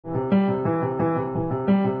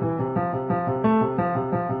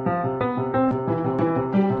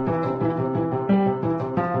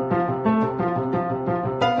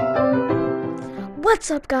What's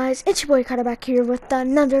up, guys? It's your boy Carter back here with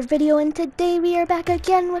another video, and today we are back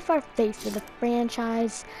again with our face of the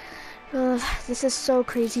franchise. This is so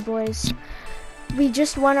crazy, boys. We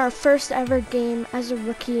just won our first ever game as a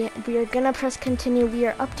rookie. We are gonna press continue. We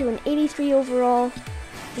are up to an 83 overall.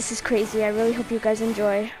 This is crazy. I really hope you guys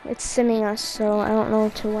enjoy. It's simming us, so I don't know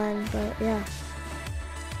to when, but yeah.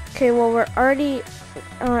 Okay, well, we're already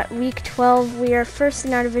at week 12. We are first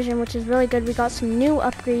in our division, which is really good. We got some new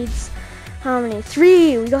upgrades. How many?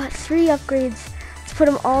 3! We got 3 upgrades. Let's put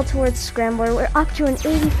them all towards Scrambler. We're up to an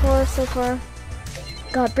 84 so far.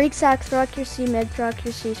 Got break sack, throw accuracy, mid, throw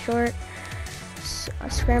accuracy, short.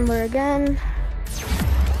 Scrambler again.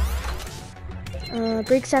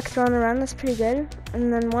 Break sack, throw on the run. That's pretty good.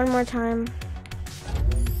 And then one more time.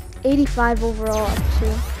 85 overall up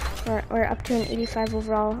to. We're up to an 85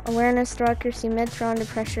 overall. Awareness, throw accuracy, mid, throw under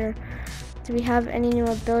pressure. Do we have any new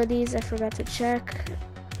abilities? I forgot to check.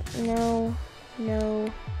 No.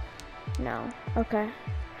 Okay.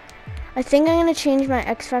 I think I'm gonna change my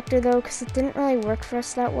X Factor though, because it didn't really work for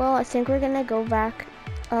us that well. I think we're gonna go back.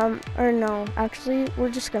 Or no, actually, we're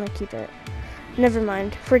just gonna keep it. Never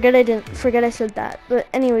mind. Forget I said that. But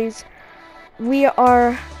anyways, we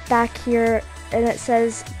are back here, and it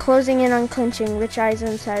says closing in on clinching. Rich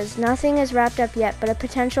Eisen says nothing is wrapped up yet, but a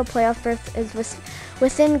potential playoff berth is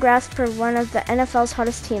within grasp for one of the NFL's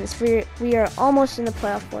hottest teams. We are almost in the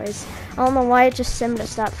playoff, boys. I don't know why it just simmed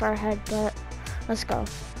us that far ahead, but let's go.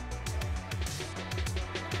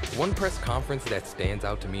 One press conference that stands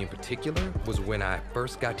out to me in particular was when I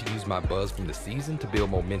first got to use my buzz from the season to build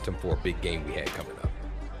momentum for a big game we had coming up.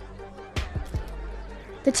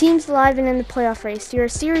 The team's alive and in the playoff race. You're a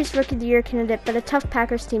series Rookie of the Year candidate, but a tough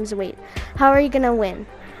Packers team's await. How are you gonna win?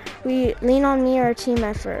 We lean on me or a team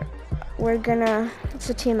effort. It's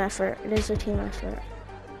a team effort. It is a team effort.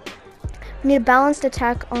 We need a balanced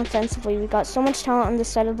attack offensively. We got so much talent on this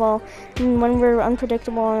side of the ball, and when we're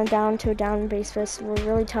unpredictable on a down basis, we're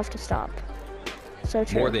really tough to stop. So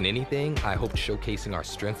true. More than anything, I hoped showcasing our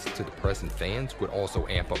strengths to the press and fans would also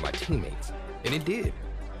amp up my teammates, and it did.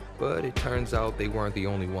 But it turns out they weren't the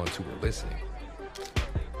only ones who were listening.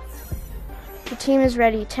 The team is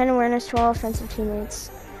ready. 10 awareness to all offensive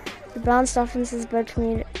teammates. The balanced offense is about to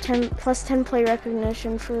need 10 play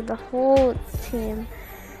recognition for the whole team.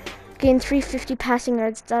 Gain 350 passing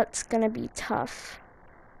yards. That's gonna be tough.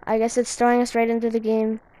 I guess it's throwing us right into the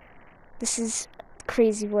game. This is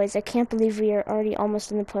crazy, boys. I can't believe we are already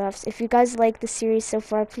almost in the playoffs. If you guys like the series so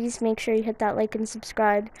far, please make sure you hit that like and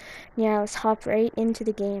subscribe. Yeah, let's hop right into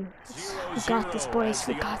the game. We got this, boys.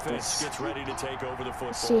 We got this.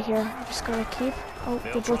 Let's see here. I'm just gonna keep. Oh,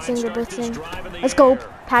 they're blitzing. Let's go,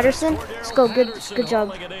 Patterson. Let's go. Good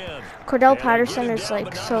job. Cordell Patterson is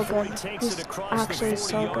like so good. He's actually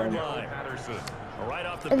so good.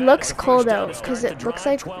 It looks cold out because it looks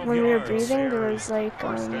like when we were breathing there was like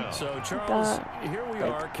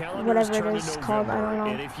whatever it is called. I don't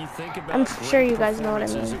know. I'm sure you guys know what I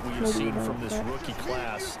mean. Maybe you don't.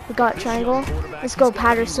 But we got triangle. Let's go,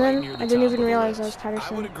 Patterson. I didn't even realize that was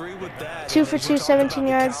Patterson. 2 for 2, 17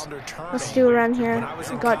 yards. Let's do a run here.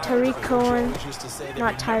 We got Tariq Cohen.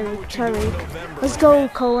 Not Tariq. Let's go,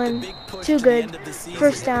 Cohen. Too good.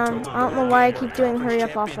 First down. I don't know why I keep doing hurry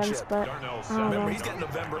up offense, but I don't know.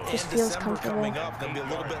 Just feels comfortable.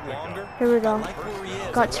 Here we go.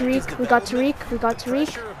 Got Tariq. We got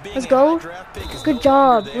Tariq. Let's go. Good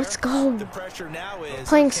job. Let's go.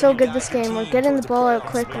 Playing so good this game. We're getting the ball out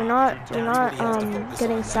quick. We're not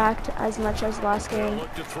getting sacked as much as last game.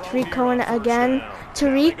 Tariq Cohen again.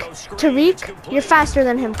 Tariq, you're faster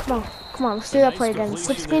than him. Come on, let's do that play again.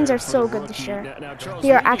 Slip screens are so good this year.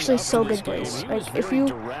 They are actually so good, boys. Like if you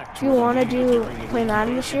want to play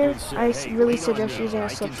Madden this year, I really suggest using a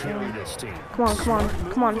slip screen.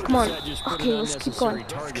 Come on. Okay, let's keep going.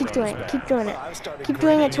 Let's keep doing it. Keep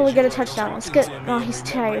doing it till we get a touchdown. Let's get. Oh, he's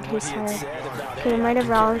tired. Okay, we might have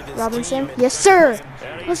Robinson. Yes, sir.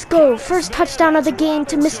 Let's go. First touchdown of the game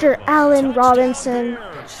to Mr. Allen Robinson.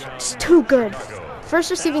 It's too good.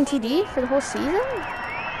 First receiving TD for the whole season?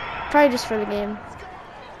 Probably just for the game.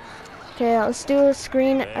 Okay, let's do a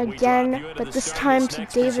screen again, but this time to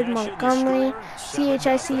David Montgomery.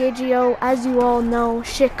 Chicago, as you all know,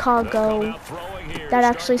 Chicago. That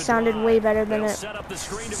actually sounded way better than it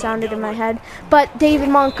sounded in my head. But David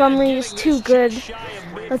Montgomery is too good.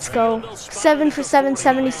 Let's go. 7 for 7,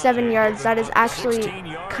 77 yards. That is actually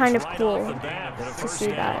kind of cool to see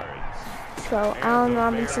that. So Allen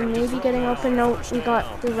Robinson maybe getting open. No, we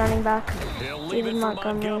got the running back, David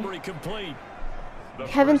Montgomery. We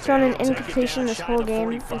haven't thrown an incompletion this whole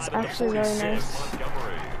game. It's actually really nice.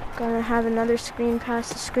 Gonna have another screen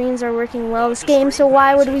pass. The screens are working well this game, so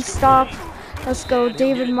why would we stop? Let's go,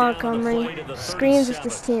 David Montgomery. Screams if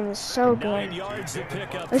this team is so good.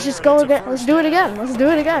 Let's just go again. Let's do it again. Let's do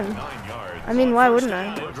it again. I mean, why wouldn't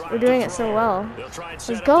I? We're doing it so well.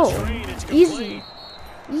 Let's go. Easy.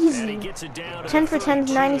 Easy. 10 for 10,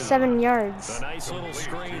 97 yards.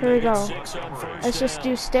 Here we go. Let's just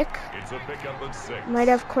do stick. Might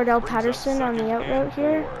have Cordell Patterson on the out route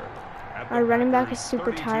here. Our running back is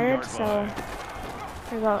super tired, so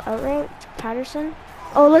here we go. Out route, Patterson.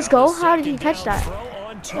 Oh, let's go. How did he catch that?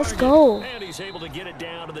 Let's go.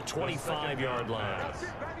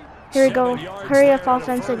 Here we go. Hurry up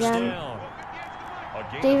offense again.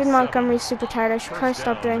 David Montgomery's super tired. I should probably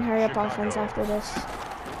stop doing hurry up offense after this.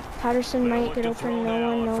 Patterson might get open.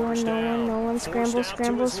 No one. Scramble.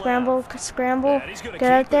 Get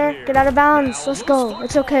out there. Get out of bounds. Let's go.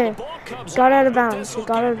 It's okay. Got out of bounds. We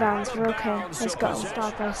got out of bounds. We're okay. Let's go.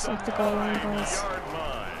 Stop us at the goal line, boys.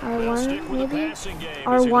 R1 maybe?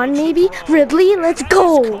 R1 maybe? Ridley, let's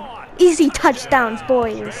go! Easy touchdowns,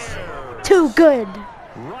 boys. Too good.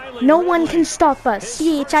 No one can stop us.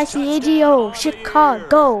 CHICAGO,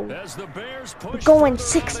 Chicago. We're going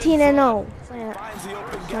 16-0.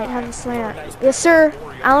 Might have a slant. Yes, sir.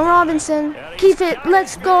 Allen Robinson. Keep it.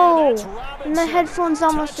 Let's go. And the headphones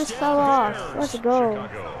almost just fell off. Let's go.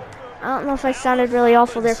 I don't know if I sounded really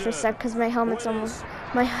awful there for a sec because my headphones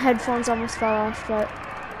almost fell off, but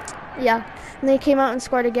yeah. And they came out and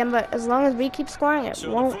scored again, but as long as we keep scoring, it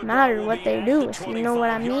won't matter what they do, if you know what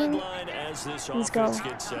I mean. Let's go.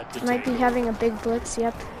 Might be having a big blitz.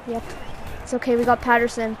 Yep. It's okay, we got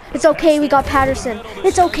Patterson. It's okay, we got Patterson.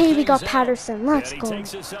 It's okay, we got Patterson. Let's go.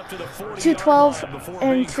 212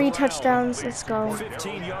 and 3 touchdowns. Let's go.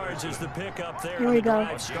 Here we go.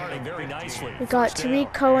 We got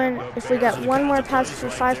Tariq Cohen. If we get one more pass for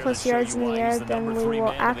 5+ yards in the air, then we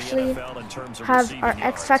will actually have our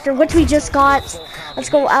X factor, which we just got. Let's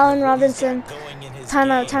go, Allen Robinson.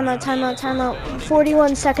 Timeout.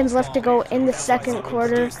 41 seconds left to go in the second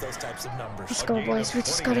quarter. Let's go, boys. We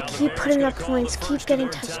just gotta keep putting up points, keep getting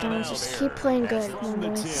touchdowns, just keep playing good. Come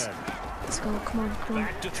on, boys. Let's go. Come on.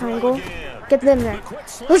 Triangle. Get them there.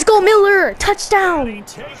 Let's go, Miller. Touchdown.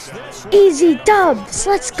 Easy dubs.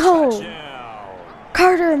 Let's go.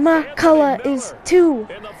 Carter McCullough is too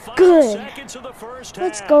good.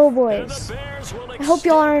 Let's go, boys. I hope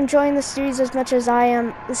y'all are enjoying the series as much as I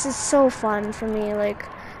am. This is so fun for me. Like,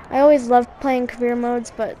 I always loved playing career modes,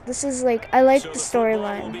 but this is like, I like the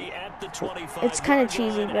storyline. It's kind of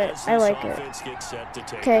cheesy, but I like it.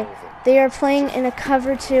 Okay, they are playing in a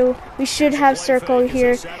cover 2. We should have circle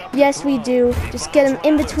here. Yes, we do. Just get them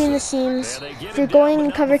in between the seams. If you're going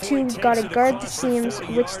in cover 2, you've got to guard the seams,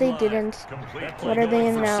 which they didn't. What are they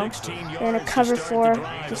in now? They're in a cover 4.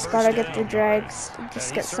 Just got to get the drags.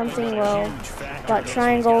 Just get something low. Got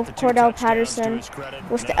triangle. Cordell Patterson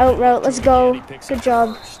with the out route. Let's go. Good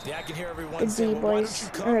job. Good D, boys.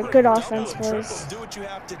 Or good offense, boys.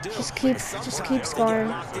 Just keep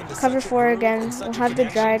scoring. Cover 4 again. We'll have the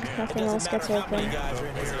drag. Nothing else gets open.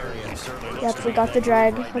 Yep, we got the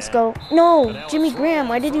drag. Let's go. No! Jimmy Graham,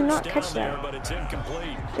 why did you not catch that?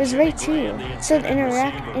 It was right to you. It said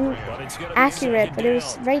inaccurate, but it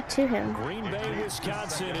was right to him.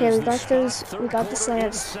 Okay, we got those. We got the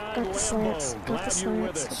slants. Got the slants.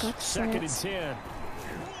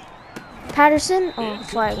 Patterson? Oh,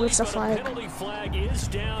 flag. What's the flag?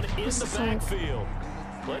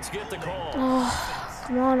 Let's get the call. Oh,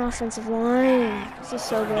 come on, offensive line. This is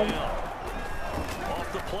so good. Off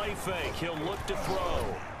the play fake, he'll look to throw.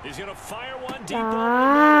 He's gonna fire one deep.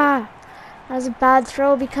 That was a bad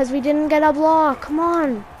throw because we didn't get a block. Come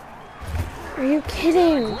on. Are you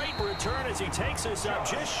kidding?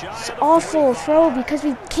 It's awful throw because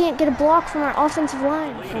we can't get a block from our offensive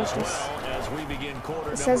line.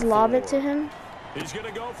 It says lob it to him.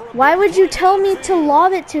 Why would you tell me to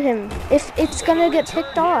lob it to him if it's gonna get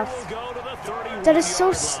picked off? That is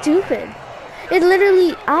so stupid. It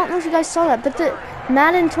literally, I don't know if you guys saw that, but the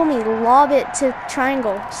Madden told me lob it to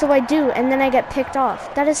triangle. So I do, and then I get picked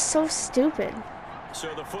off. That is so stupid.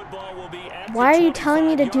 Why are you telling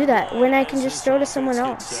me to do that when I can just throw to someone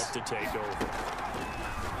else?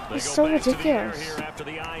 It's so ridiculous.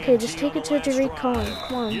 Okay, just take it to Tariq Cohen.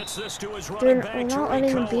 Come on. We're not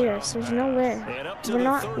letting them beat us. There's no way. We're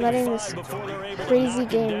not letting this crazy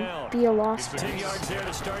game be a loss for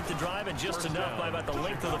us.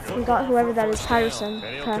 We got whoever that is, Patterson.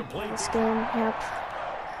 Okay, this game, yep.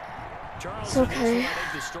 It's okay.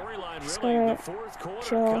 Just gotta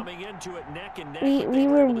chill. We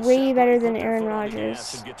were way better than Aaron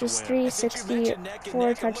Rodgers. Just 360,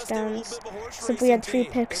 4 touchdowns. Except we had 3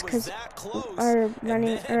 picks because our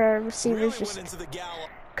receivers just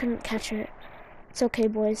couldn't catch it. It's okay,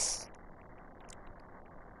 boys.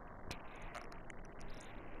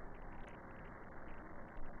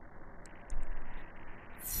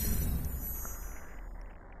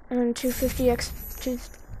 And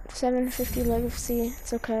 750 legacy.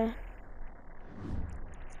 It's okay.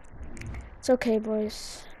 It's okay,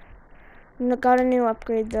 boys. Got a new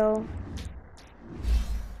upgrade though.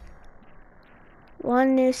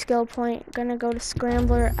 1 new skill point. Gonna go to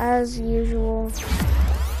Scrambler as usual.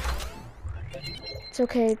 It's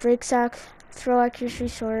okay. Break sack. Throw accuracy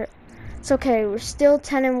short. It's okay. We're still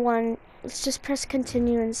 10-1. Let's just press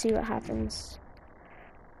continue and see what happens.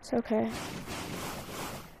 It's okay.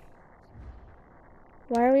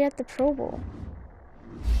 Why are we at the Pro Bowl?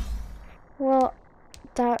 Well,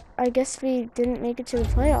 I guess we didn't make it to the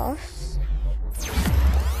playoffs.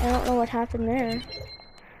 I don't know what happened there.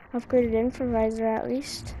 Upgraded improviser at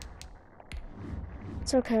least.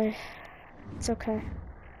 It's okay. It's okay.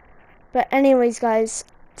 But anyways, guys,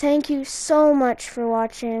 thank you so much for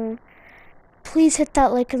watching. Please hit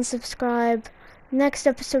that like and subscribe. Next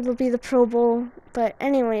episode will be the Pro Bowl. But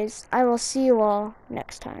anyways, I will see you all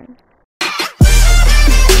next time.